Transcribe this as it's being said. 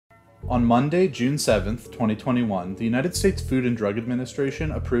On Monday, June 7th, 2021, the United States Food and Drug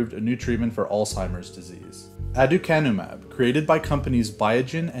Administration approved a new treatment for Alzheimer's disease. Aducanumab, created by companies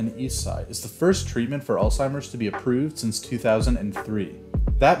Biogen and Eisai, is the first treatment for Alzheimer's to be approved since 2003.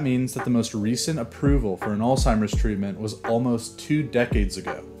 That means that the most recent approval for an Alzheimer's treatment was almost 2 decades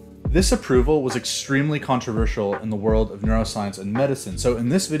ago. This approval was extremely controversial in the world of neuroscience and medicine, so in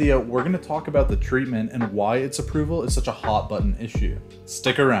this video, we're going to talk about the treatment and why its approval is such a hot-button issue.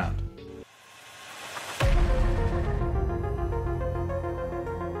 Stick around.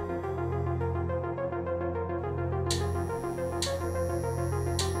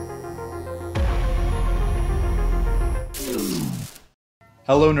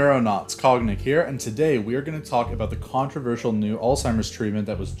 Hello neuronauts, Cognic here, and today we are going to talk about the controversial new Alzheimer's treatment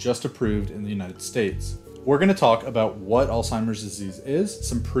that was just approved in the United States. We're going to talk about what Alzheimer's disease is,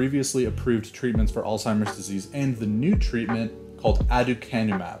 some previously approved treatments for Alzheimer's disease, and the new treatment called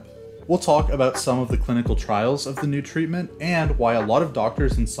aducanumab. We'll talk about some of the clinical trials of the new treatment and why a lot of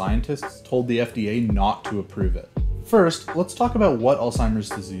doctors and scientists told the FDA not to approve it. First, let's talk about what Alzheimer's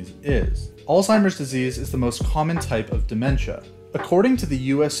disease is. Alzheimer's disease is the most common type of dementia. According to the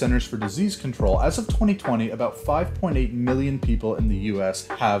US Centers for Disease Control, as of 2020, about 5.8 million people in the US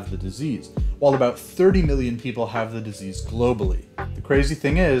have the disease, while about 30 million people have the disease globally. The crazy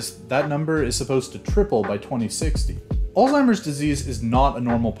thing is, that number is supposed to triple by 2060. Alzheimer's disease is not a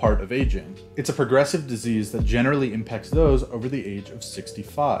normal part of aging. It's a progressive disease that generally impacts those over the age of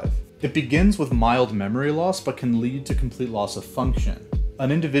 65. It begins with mild memory loss but can lead to complete loss of function.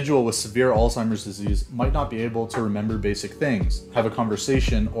 An individual with severe Alzheimer's disease might not be able to remember basic things, have a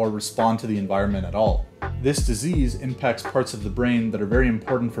conversation, or respond to the environment at all. This disease impacts parts of the brain that are very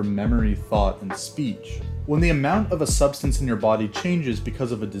important for memory, thought, and speech. When the amount of a substance in your body changes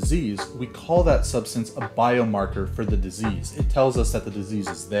because of a disease, we call that substance a biomarker for the disease. It tells us that the disease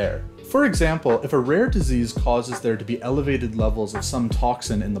is there. For example, if a rare disease causes there to be elevated levels of some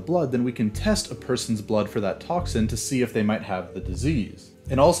toxin in the blood, then we can test a person's blood for that toxin to see if they might have the disease.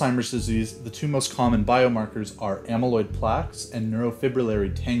 In Alzheimer's disease, the two most common biomarkers are amyloid plaques and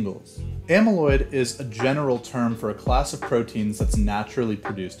neurofibrillary tangles. Amyloid is a general term for a class of proteins that's naturally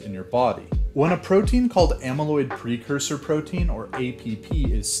produced in your body. When a protein called amyloid precursor protein, or APP,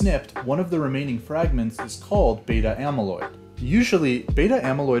 is snipped, one of the remaining fragments is called beta amyloid. Usually, beta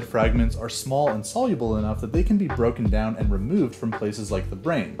amyloid fragments are small and soluble enough that they can be broken down and removed from places like the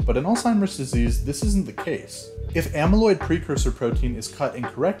brain, but in Alzheimer's disease, this isn't the case. If amyloid precursor protein is cut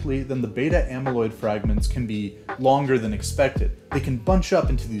incorrectly, then the beta amyloid fragments can be longer than expected. They can bunch up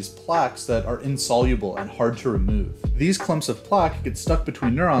into these plaques that are insoluble and hard to remove. These clumps of plaque get stuck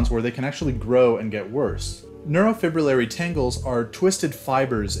between neurons where they can actually grow and get worse. Neurofibrillary tangles are twisted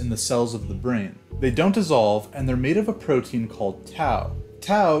fibers in the cells of the brain. They don't dissolve, and they're made of a protein called tau.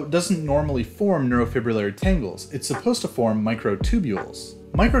 Tau doesn't normally form neurofibrillary tangles. It's supposed to form microtubules.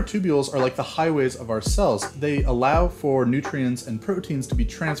 Microtubules are like the highways of our cells. They allow for nutrients and proteins to be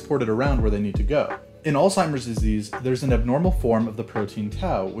transported around where they need to go. In Alzheimer's disease, there's an abnormal form of the protein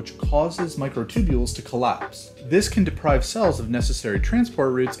tau, which causes microtubules to collapse. This can deprive cells of necessary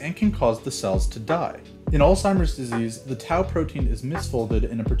transport routes and can cause the cells to die. In Alzheimer's disease, the tau protein is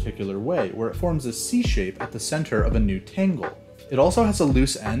misfolded in a particular way, where it forms a C shape at the center of a new tangle. It also has a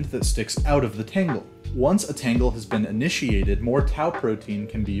loose end that sticks out of the tangle. Once a tangle has been initiated, more tau protein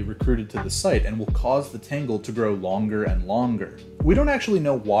can be recruited to the site and will cause the tangle to grow longer and longer. We don't actually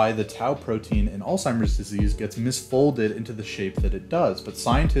know why the tau protein in Alzheimer's disease gets misfolded into the shape that it does, but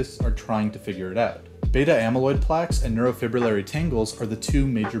scientists are trying to figure it out. Beta amyloid plaques and neurofibrillary tangles are the two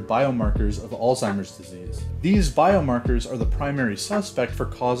major biomarkers of Alzheimer's disease. These biomarkers are the primary suspect for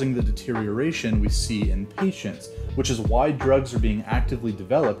causing the deterioration we see in patients, which is why drugs are being actively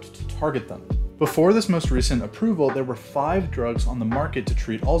developed to target them. Before this most recent approval, there were 5 drugs on the market to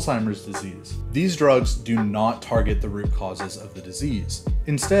treat Alzheimer's disease. These drugs do not target the root causes of the disease.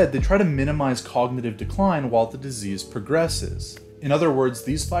 Instead, they try to minimize cognitive decline while the disease progresses. In other words,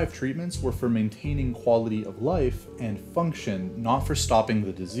 these 5 treatments were for maintaining quality of life and function, not for stopping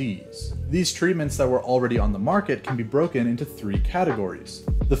the disease. These treatments that were already on the market can be broken into 3 categories.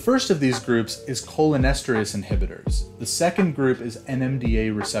 The first of these groups is cholinesterase inhibitors. The second group is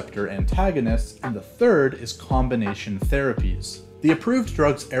NMDA receptor antagonists, and the third is combination therapies. The approved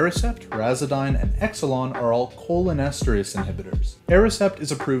drugs Aricept, Razidine, and Exelon are all cholinesterase inhibitors. Aricept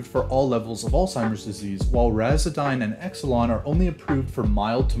is approved for all levels of Alzheimer's disease, while Razidine and Exelon are only approved for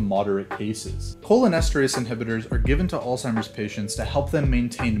mild to moderate cases. Cholinesterase inhibitors are given to Alzheimer's patients to help them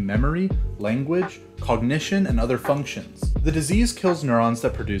maintain memory, language, cognition, and other functions. The disease kills neurons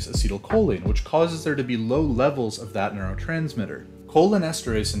that produce acetylcholine, which causes there to be low levels of that neurotransmitter.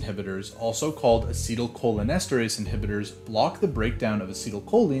 Cholinesterase inhibitors, also called acetylcholinesterase inhibitors, block the breakdown of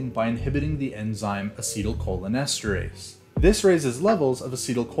acetylcholine by inhibiting the enzyme acetylcholinesterase. This raises levels of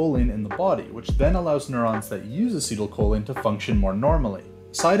acetylcholine in the body, which then allows neurons that use acetylcholine to function more normally.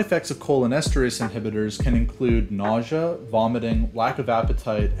 Side effects of cholinesterase inhibitors can include nausea, vomiting, lack of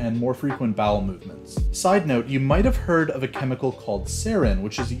appetite, and more frequent bowel movements. Side note, you might have heard of a chemical called sarin,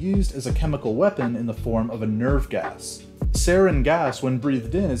 which is used as a chemical weapon in the form of a nerve gas. Sarin gas, when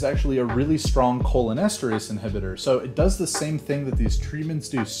breathed in, is actually a really strong cholinesterase inhibitor, so it does the same thing that these treatments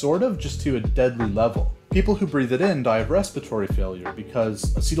do, sort of, just to a deadly level. People who breathe it in die of respiratory failure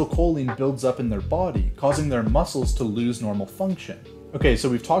because acetylcholine builds up in their body, causing their muscles to lose normal function. Okay, so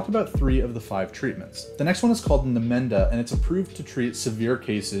we've talked about 3 of the 5 treatments. The next one is called Namenda, and it's approved to treat severe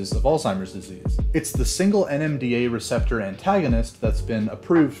cases of Alzheimer's disease. It's the single NMDA receptor antagonist that's been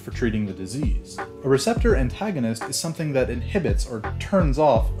approved for treating the disease. A receptor antagonist is something that inhibits or turns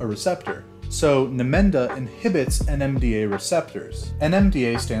off a receptor. So Namenda inhibits NMDA receptors.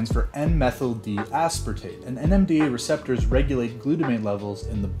 NMDA stands for N-methyl-D-aspartate, and NMDA receptors regulate glutamate levels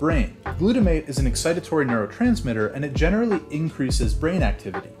in the brain. Glutamate is an excitatory neurotransmitter, and it generally increases brain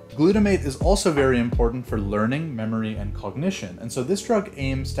activity. Glutamate is also very important for learning, memory, and cognition, and so this drug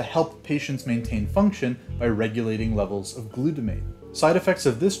aims to help patients maintain function by regulating levels of glutamate. Side effects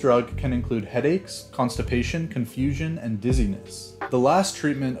of this drug can include headaches, constipation, confusion, and dizziness. The last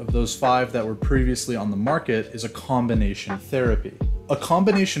treatment of those 5 that were previously on the market is a combination therapy. A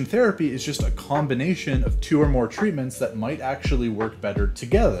combination therapy is just a combination of 2 or more treatments that might actually work better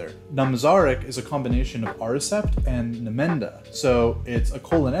together. Namzaric is a combination of Aricept and Namenda, so it's a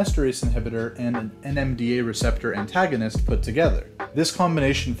cholinesterase inhibitor and an NMDA receptor antagonist put together. This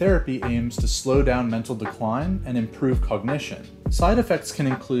combination therapy aims to slow down mental decline and improve cognition. Side effects can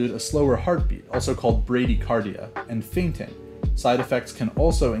include a slower heartbeat, also called bradycardia, and fainting. Side effects can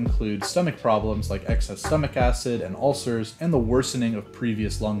also include stomach problems like excess stomach acid and ulcers, and the worsening of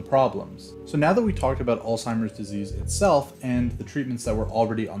previous lung problems. So now that we talked about Alzheimer's disease itself and the treatments that were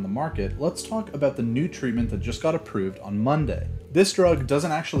already on the market, let's talk about the new treatment that just got approved on Monday. This drug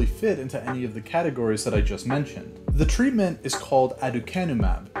doesn't actually fit into any of the categories that I just mentioned. The treatment is called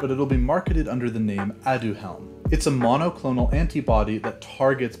aducanumab, but it'll be marketed under the name Aduhelm. It's a monoclonal antibody that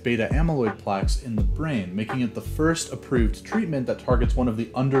targets beta amyloid plaques in the brain, making it the first approved treatment that targets one of the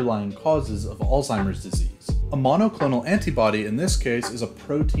underlying causes of Alzheimer's disease. A monoclonal antibody in this case is a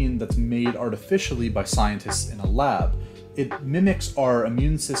protein that's made artificially by scientists in a lab. It mimics our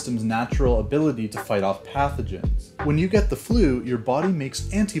immune system's natural ability to fight off pathogens. When you get the flu, your body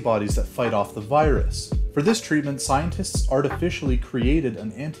makes antibodies that fight off the virus. For this treatment, scientists artificially created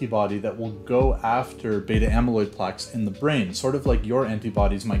an antibody that will go after beta amyloid plaques in the brain, sort of like your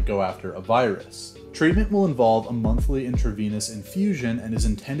antibodies might go after a virus. Treatment will involve a monthly intravenous infusion and is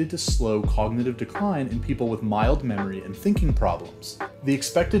intended to slow cognitive decline in people with mild memory and thinking problems. The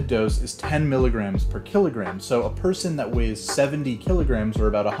expected dose is 10 milligrams per kilogram, so a person that weighs 70 kilograms or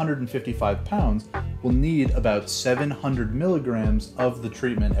about 155 pounds will need about 700 milligrams of the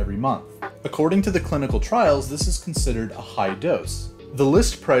treatment every month. According to the clinical trials, this is considered a high dose. The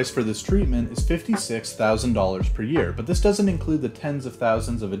list price for this treatment is $56,000 per year, but this doesn't include the tens of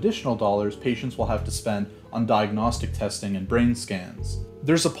thousands of additional dollars patients will have to spend on diagnostic testing and brain scans.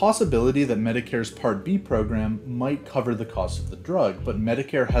 There's a possibility that Medicare's Part B program might cover the cost of the drug, but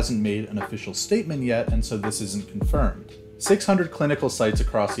Medicare hasn't made an official statement yet, and so this isn't confirmed. 600 clinical sites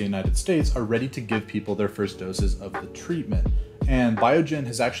across the United States are ready to give people their first doses of the treatment, and Biogen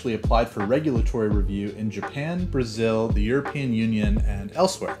has actually applied for regulatory review in Japan, Brazil, the European Union, and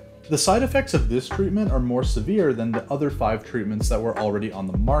elsewhere. The side effects of this treatment are more severe than the other 5 treatments that were already on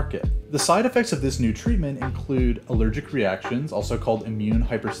the market. The side effects of this new treatment include allergic reactions, also called immune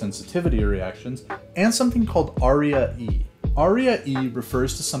hypersensitivity reactions, and something called ARIA-E. ARIA-E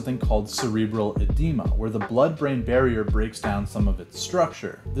refers to something called cerebral edema, where the blood-brain barrier breaks down some of its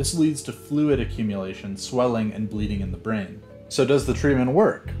structure. This leads to fluid accumulation, swelling, and bleeding in the brain. So does the treatment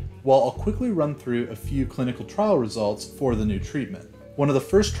work? Well, I'll quickly run through a few clinical trial results for the new treatment. One of the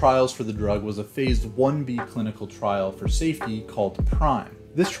first trials for the drug was a phase 1b clinical trial for safety called PRIME.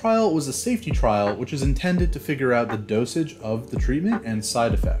 This trial was a safety trial which is intended to figure out the dosage of the treatment and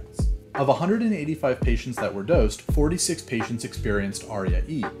side effects. Of 185 patients that were dosed, 46 patients experienced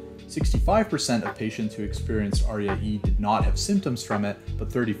ARIA-E. 65% of patients who experienced ARIA-E did not have symptoms from it, but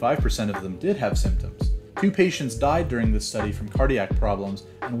 35% of them did have symptoms. 2 patients died during this study from cardiac problems,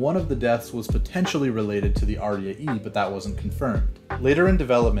 and one of the deaths was potentially related to the ARIA-E, but that wasn't confirmed. Later in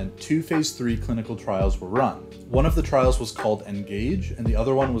development, 2 phase 3 clinical trials were run. One of the trials was called ENGAGE, and the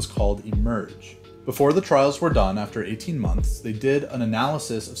other one was called EMERGE. Before the trials were done, after 18 months, they did an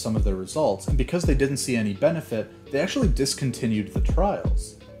analysis of some of their results, and because they didn't see any benefit, they actually discontinued the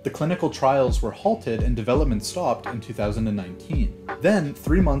trials. The clinical trials were halted and development stopped in 2019. Then,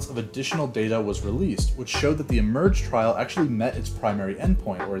 3 months of additional data was released, which showed that the eMERGE trial actually met its primary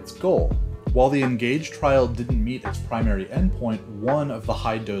endpoint, or its goal. While the ENGAGE trial didn't meet its primary endpoint, one of the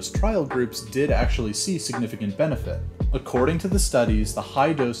high-dose trial groups did actually see significant benefit. According to the studies, the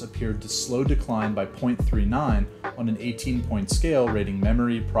high dose appeared to slow decline by 0.39 on an 18-point scale rating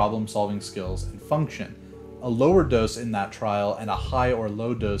memory, problem-solving skills, and function. A lower dose in that trial and a high or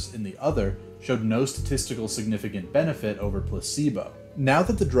low dose in the other showed no statistical significant benefit over placebo. Now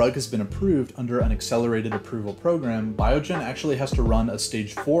that the drug has been approved under an accelerated approval program, Biogen actually has to run a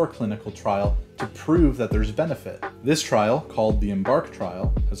stage 4 clinical trial to prove that there's benefit. This trial, called the EMBARK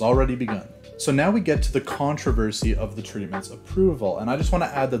trial, has already begun. So now we get to the controversy of the treatment's approval, and I just want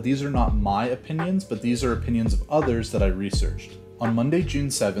to add that these are not my opinions, but these are opinions of others that I researched. On Monday, June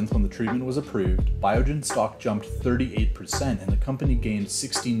 7th, when the treatment was approved, Biogen stock jumped 38% and the company gained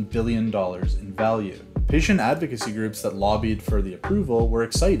 $16 billion in value. Patient advocacy groups that lobbied for the approval were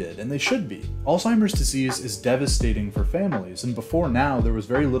excited, and they should be. Alzheimer's disease is devastating for families, and before now there was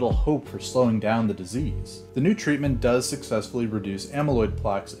very little hope for slowing down the disease. The new treatment does successfully reduce amyloid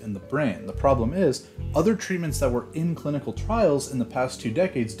plaques in the brain. The problem is, other treatments that were in clinical trials in the past 2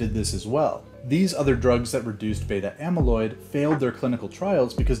 decades did this as well. These other drugs that reduced beta amyloid failed their clinical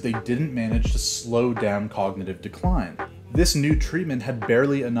trials because they didn't manage to slow down cognitive decline. This new treatment had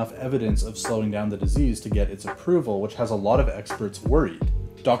barely enough evidence of slowing down the disease to get its approval, which has a lot of experts worried.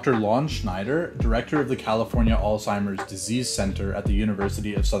 Dr. Lon Schneider, director of the California Alzheimer's Disease Center at the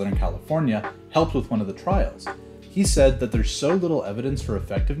University of Southern California, helped with one of the trials. He said that there's so little evidence for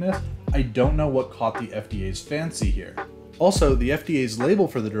effectiveness, I don't know what caught the FDA's fancy here. Also, the FDA's label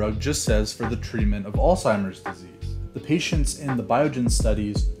for the drug just says for the treatment of Alzheimer's disease. The patients in the Biogen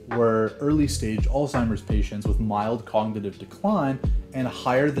studies were early-stage Alzheimer's patients with mild cognitive decline and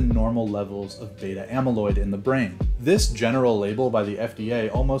higher than normal levels of beta amyloid in the brain. This general label by the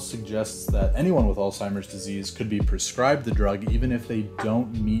FDA almost suggests that anyone with Alzheimer's disease could be prescribed the drug even if they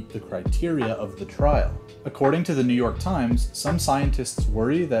don't meet the criteria of the trial. According to the New York Times, some scientists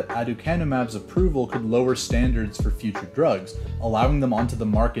worry that aducanumab's approval could lower standards for future drugs, allowing them onto the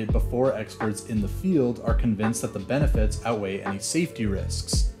market before experts in the field are convinced that the benefits outweigh any safety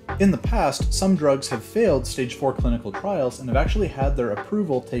risks. In the past, some drugs have failed stage 4 clinical trials and have actually had their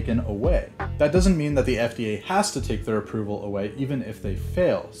approval taken away. That doesn't mean that the FDA has to take their approval away even if they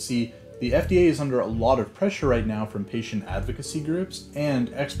fail. See, the FDA is under a lot of pressure right now from patient advocacy groups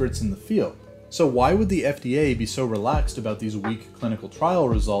and experts in the field. So why would the FDA be so relaxed about these weak clinical trial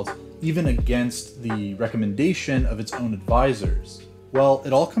results, even against the recommendation of its own advisors? Well,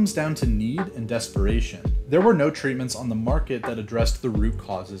 it all comes down to need and desperation. There were no treatments on the market that addressed the root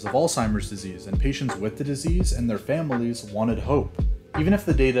causes of Alzheimer's disease, and patients with the disease and their families wanted hope. Even if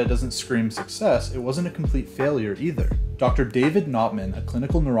the data doesn't scream success, it wasn't a complete failure either. Dr. David Notman, a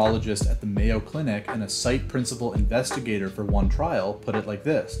clinical neurologist at the Mayo Clinic and a site principal investigator for one trial, put it like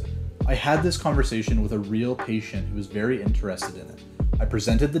this: "I had this conversation with a real patient who was very interested in it. I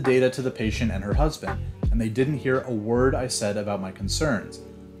presented the data to the patient and her husband, and they didn't hear a word I said about my concerns.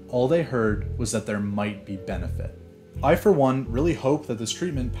 All they heard was that there might be benefit." I, for one, really hope that this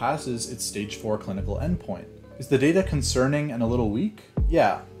treatment passes its stage 4 clinical endpoint. Is the data concerning and a little weak?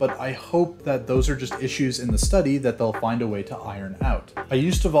 Yeah, but I hope that those are just issues in the study that they'll find a way to iron out. I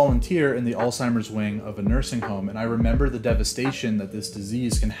used to volunteer in the Alzheimer's wing of a nursing home, and I remember the devastation that this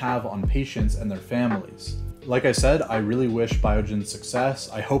disease can have on patients and their families. Like I said, I really wish Biogen success.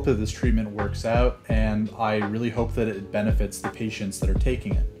 I hope that this treatment works out, and I really hope that it benefits the patients that are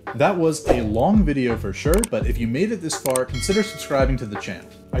taking it. That was a long video for sure, but if you made it this far, consider subscribing to the channel.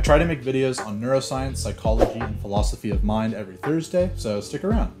 I try to make videos on neuroscience, psychology, and philosophy of mind every Thursday, so stick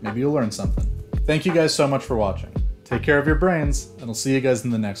around. Maybe you'll learn something. Thank you guys so much for watching. Take care of your brains, and I'll see you guys in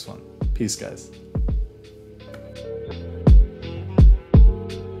the next one. Peace, guys.